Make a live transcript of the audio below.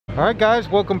Alright guys,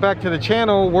 welcome back to the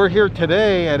channel. We're here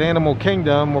today at Animal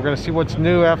Kingdom. We're going to see what's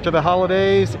new after the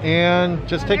holidays and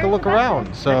just take a look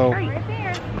around. So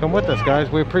come with us guys,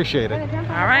 we appreciate it.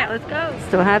 Alright, let's go.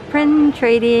 Still have print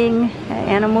trading at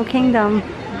Animal Kingdom.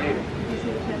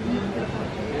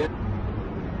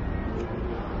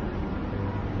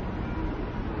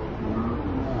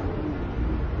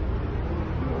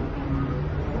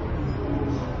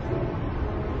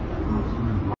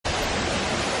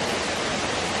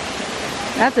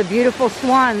 That's a beautiful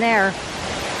swan there.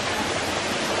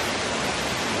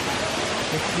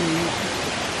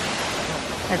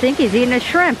 I think he's eating a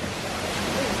shrimp.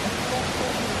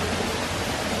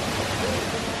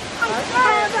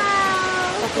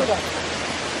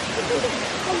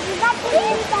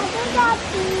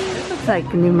 This looks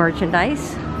like new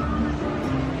merchandise.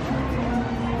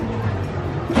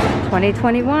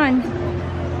 2021.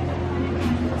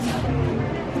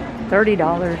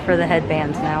 $30 for the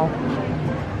headbands now.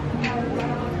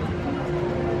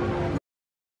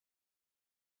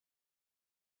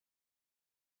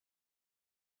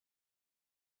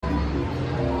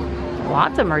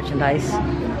 Lots of merchandise.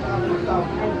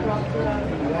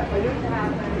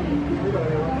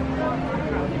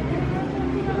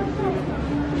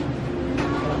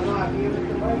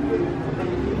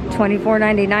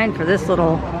 $24.99 for this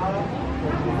little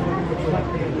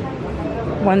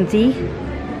onesie.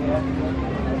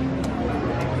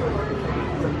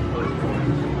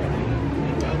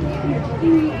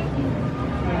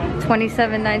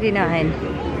 $27.99.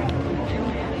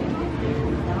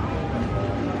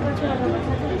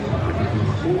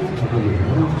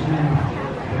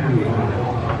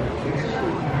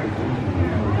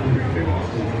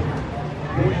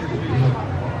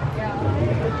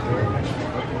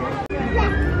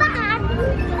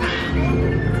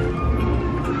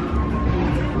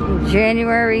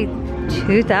 January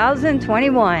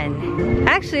 2021.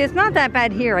 Actually, it's not that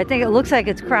bad here. I think it looks like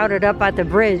it's crowded up at the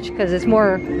bridge because it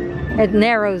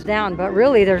narrows down, but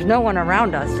really there's no one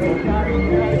around us. It's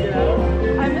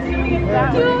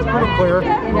pretty clear.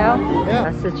 You know?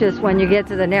 Yeah. It's just when you get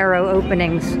to the narrow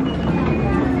openings.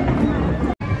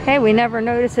 Hey, we never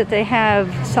noticed that they have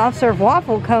soft serve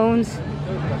waffle cones.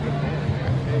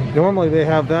 Normally they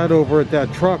have that over at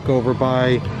that truck over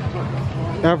by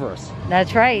Everest.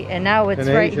 That's right, and now it's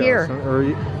right here.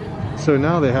 So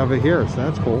now they have it here, so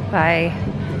that's cool. By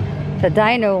the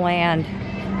Dino Land.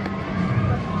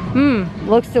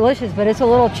 Looks delicious, but it's a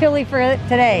little chilly for it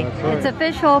today. Right. It's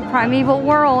official, Primeval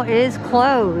Whirl is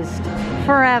closed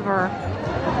forever.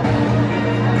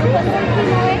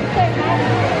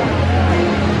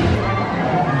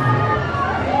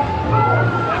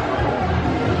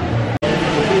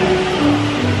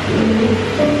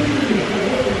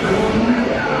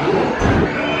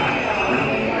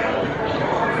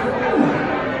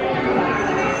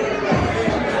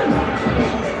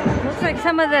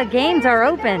 Some of the games are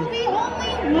open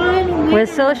with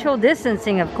social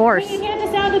distancing, of course. When you hear the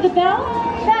sound of the bell,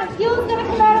 that fuel's going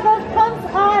to come out of those pumps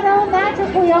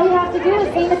automatically. All you have to do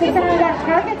is aim at the center of that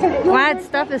target to fuel. Glad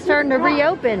stuff is starting to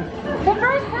reopen.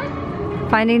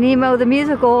 Finding Nemo the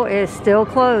musical is still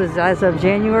closed as of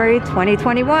January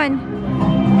 2021.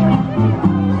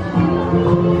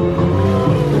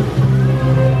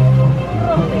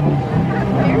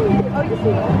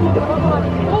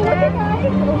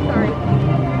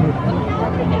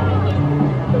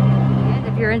 And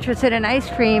if you're interested in ice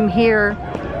cream here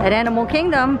at Animal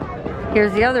Kingdom,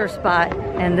 here's the other spot,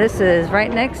 and this is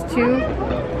right next to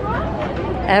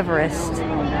Everest.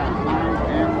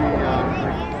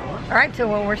 Alright, so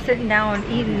when we're sitting down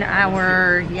eating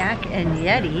our yak and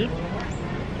yeti,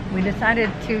 we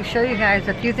decided to show you guys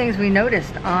a few things we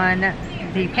noticed on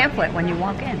the pamphlet when you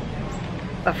walk in.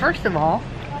 But first of all,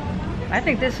 I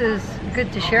think this is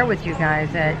good to share with you guys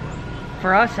that,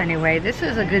 for us anyway, this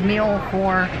is a good meal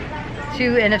for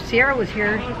two, and if Sierra was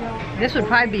here, this would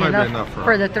probably be enough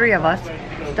for the three of us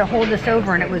to hold this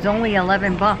over, and it was only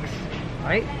 11 bucks,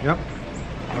 right? Yep,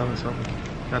 11 something.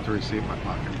 Got the receipt in my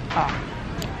pocket. Oh.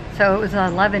 So it was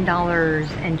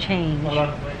 $11 and change,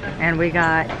 and we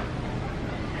got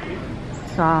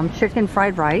some chicken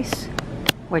fried rice,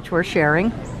 which we're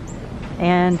sharing,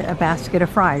 and a basket of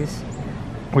fries.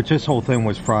 Which this whole thing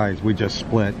was fries. We just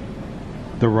split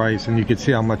the rice, and you can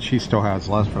see how much she still has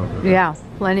left from it. Yeah,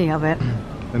 plenty of it.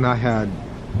 And I had,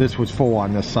 this was full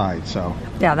on this side, so.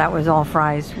 Yeah, that was all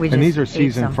fries. And these are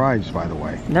seasoned fries, by the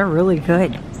way. They're really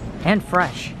good and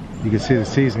fresh. You can see the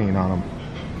seasoning on them.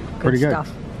 Pretty good stuff.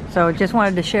 So just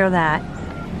wanted to share that.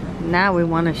 Now we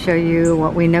want to show you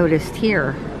what we noticed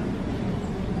here.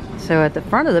 So at the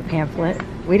front of the pamphlet,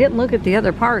 we didn't look at the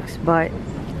other parks, but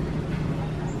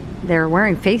they're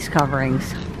wearing face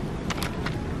coverings.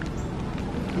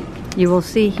 You will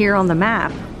see here on the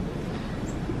map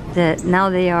that now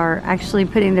they are actually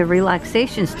putting the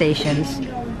relaxation stations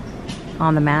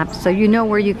on the map, so you know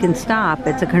where you can stop.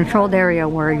 It's a controlled area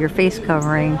where your face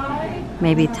covering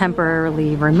may be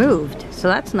temporarily removed. So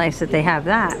that's nice that they have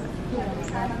that.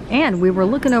 And we were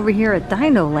looking over here at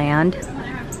Dino Land,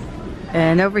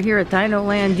 and over here at Dino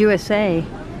Land USA,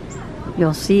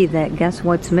 you'll see that guess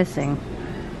what's missing?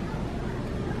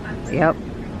 Yep,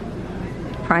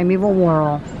 Primeval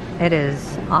Whirl. It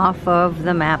is off of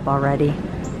the map already.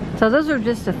 So those are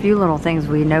just a few little things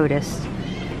we noticed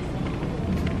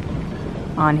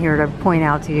on here to point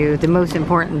out to you. The most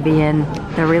important being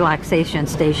the relaxation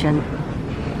station,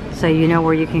 so you know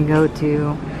where you can go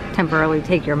to temporarily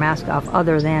take your mask off,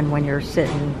 other than when you're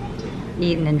sitting,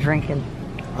 eating and drinking.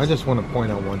 I just want to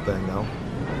point out one thing though.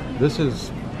 This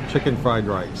is chicken fried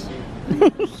rice.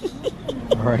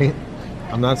 All right?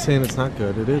 I'm not saying it's not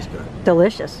good. It is good.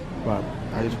 Delicious. But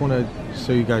I just want to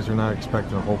so you guys are not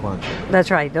expecting a whole bunch.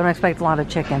 That's right. Don't expect a lot of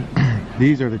chicken.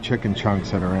 These are the chicken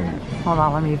chunks that are in it. Hold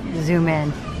on, let me zoom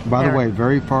in. By the way,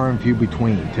 very far and few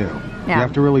between too. Yeah. You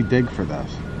have to really dig for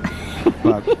this.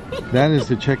 But that is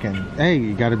the chicken. Hey,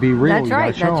 you got to be real. That's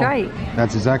right. That's right.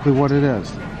 That's exactly what it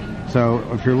is. So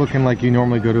if you're looking like you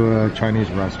normally go to a Chinese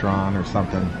restaurant or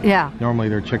something, yeah, normally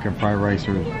they're chicken fried rice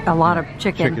or a lot of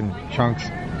chicken chunks.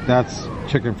 That's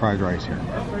chicken fried rice here.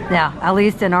 Yeah, at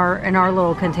least in our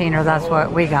little container, that's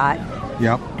what we got.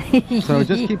 Yep. So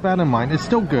just keep that in mind. It's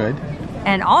still good.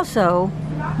 And also,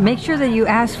 make sure that you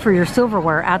ask for your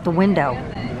silverware at the window,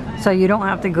 so you don't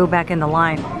have to go back in the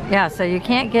line. Yeah, so you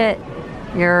can't get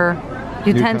your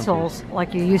utensils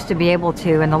like you used to be able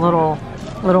to in the little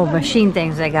machine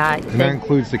things they got. And that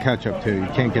includes the ketchup too. You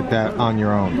can't get that on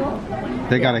your own.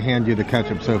 They got to hand you the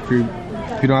ketchup. So if you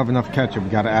don't have enough ketchup, you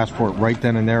got to ask for it right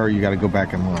then and there, or you got to go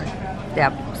back in line.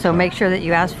 Yep. So make sure that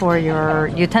you ask for your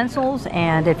utensils,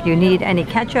 and if you need any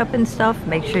ketchup and stuff,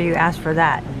 make sure you ask for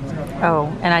that.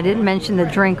 Oh, and I didn't mention the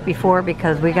drink before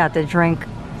because we got the drink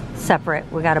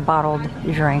separate. We got a bottled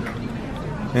drink.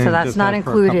 And so that's not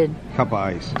included. Cup of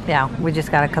ice. Yeah, we just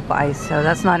got a cup of ice. So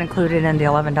that's not included in the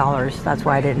 $11. That's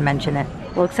why I didn't mention it.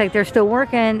 Looks like they're still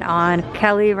working on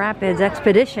Kelly Rapids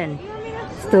Expedition.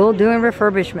 Still doing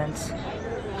refurbishments.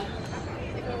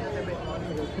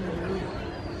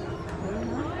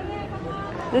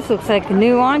 This looks like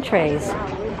new entrees.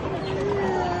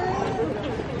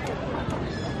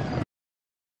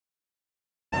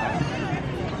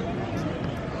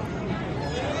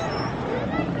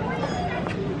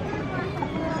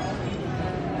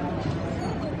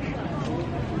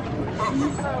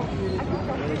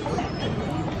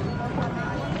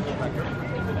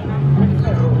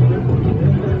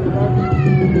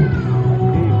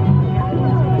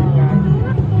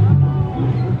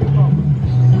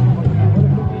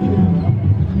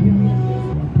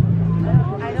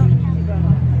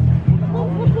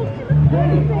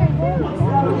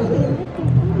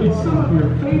 It's some of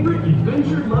your favorite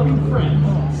adventure-loving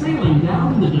friends sailing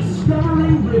down the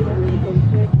Discovery River.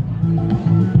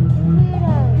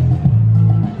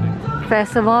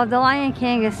 Festival of the Lion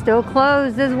King is still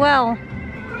closed as well.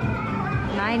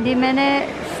 90-minute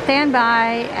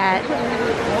standby at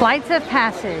Flights of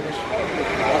Passage.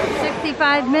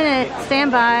 65-minute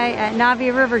standby at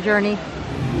Navi River Journey.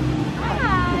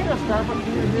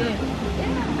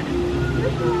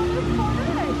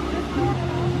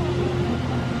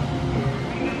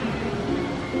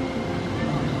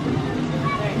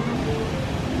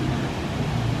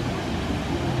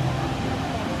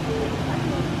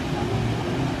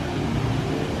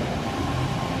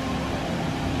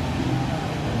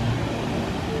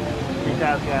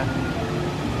 Yeah.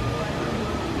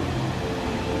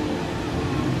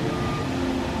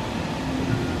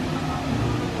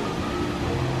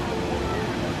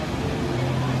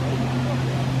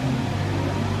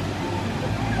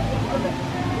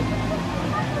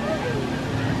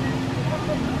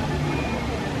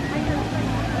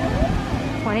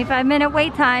 25-minute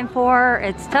wait time for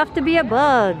It's Tough to Be a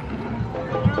Bug.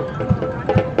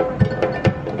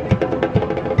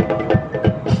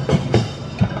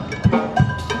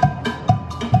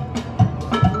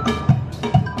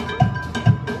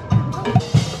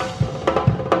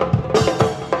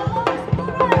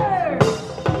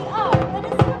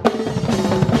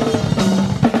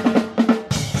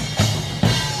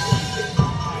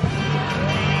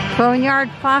 Boneyard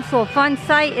Fossil Fun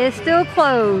Site is still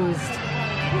closed.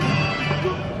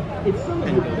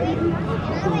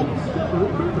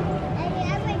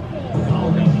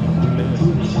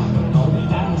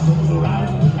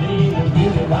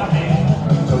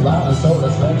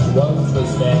 Stegosaurus Rex was the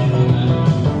stand.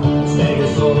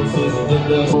 Stegosaurus is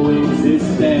the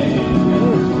existing.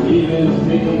 Even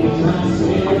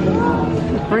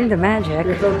Bring the magic.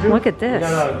 Look at this.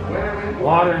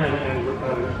 Water and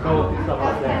Coke and stuff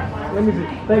like that. Let me see.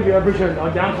 Thank you, I appreciate it.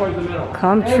 Down towards the middle.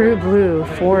 Come True Blue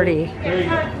 40.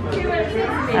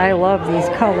 I love these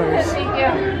colors.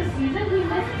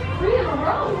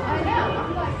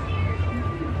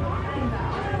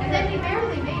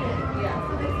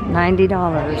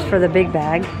 $90 for the big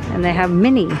bag, and they have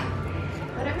miniature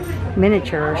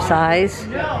size,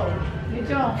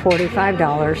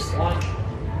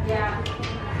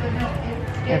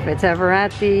 $45. If it's ever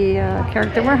at the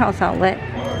Character Warehouse outlet,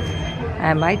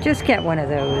 I might just get one of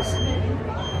those.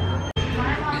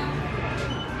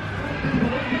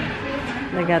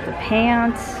 They got the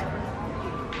pants,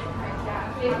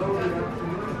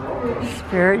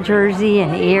 Spirit jersey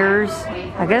and ears.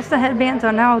 I guess the headbands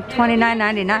are now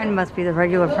 $29.99. Must be the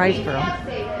regular price for them.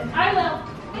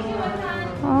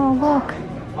 Oh, look.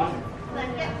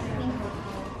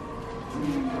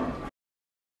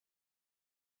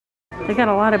 They got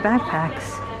a lot of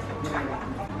backpacks.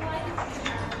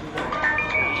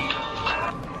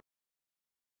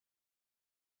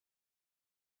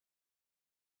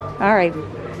 All right.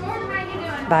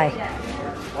 Bye.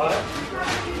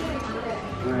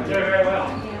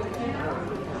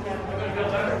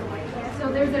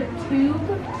 So there's a tube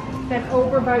that's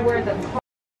over by where the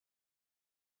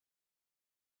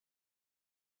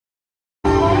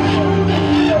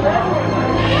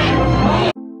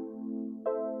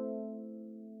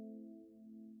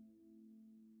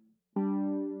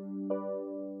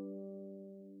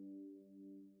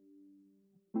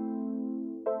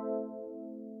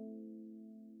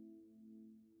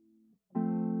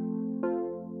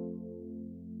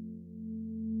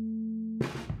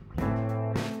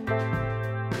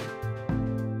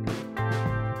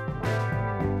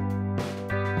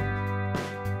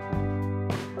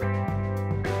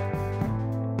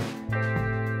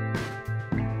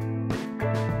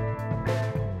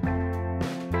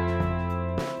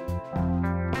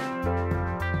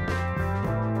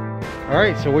All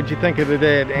right, so what'd you think of the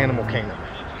day at Animal Kingdom?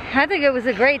 I think it was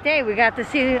a great day. We got to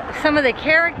see some of the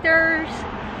characters,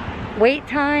 wait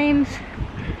times.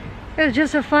 It was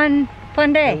just a fun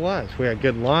day. It was. We had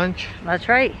good lunch. That's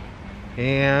right.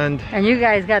 And you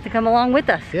guys got to come along with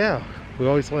us. yeah, we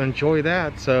always enjoy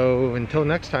that. So until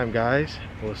next time, guys,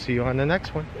 we'll see you on the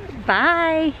next one.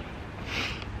 Bye.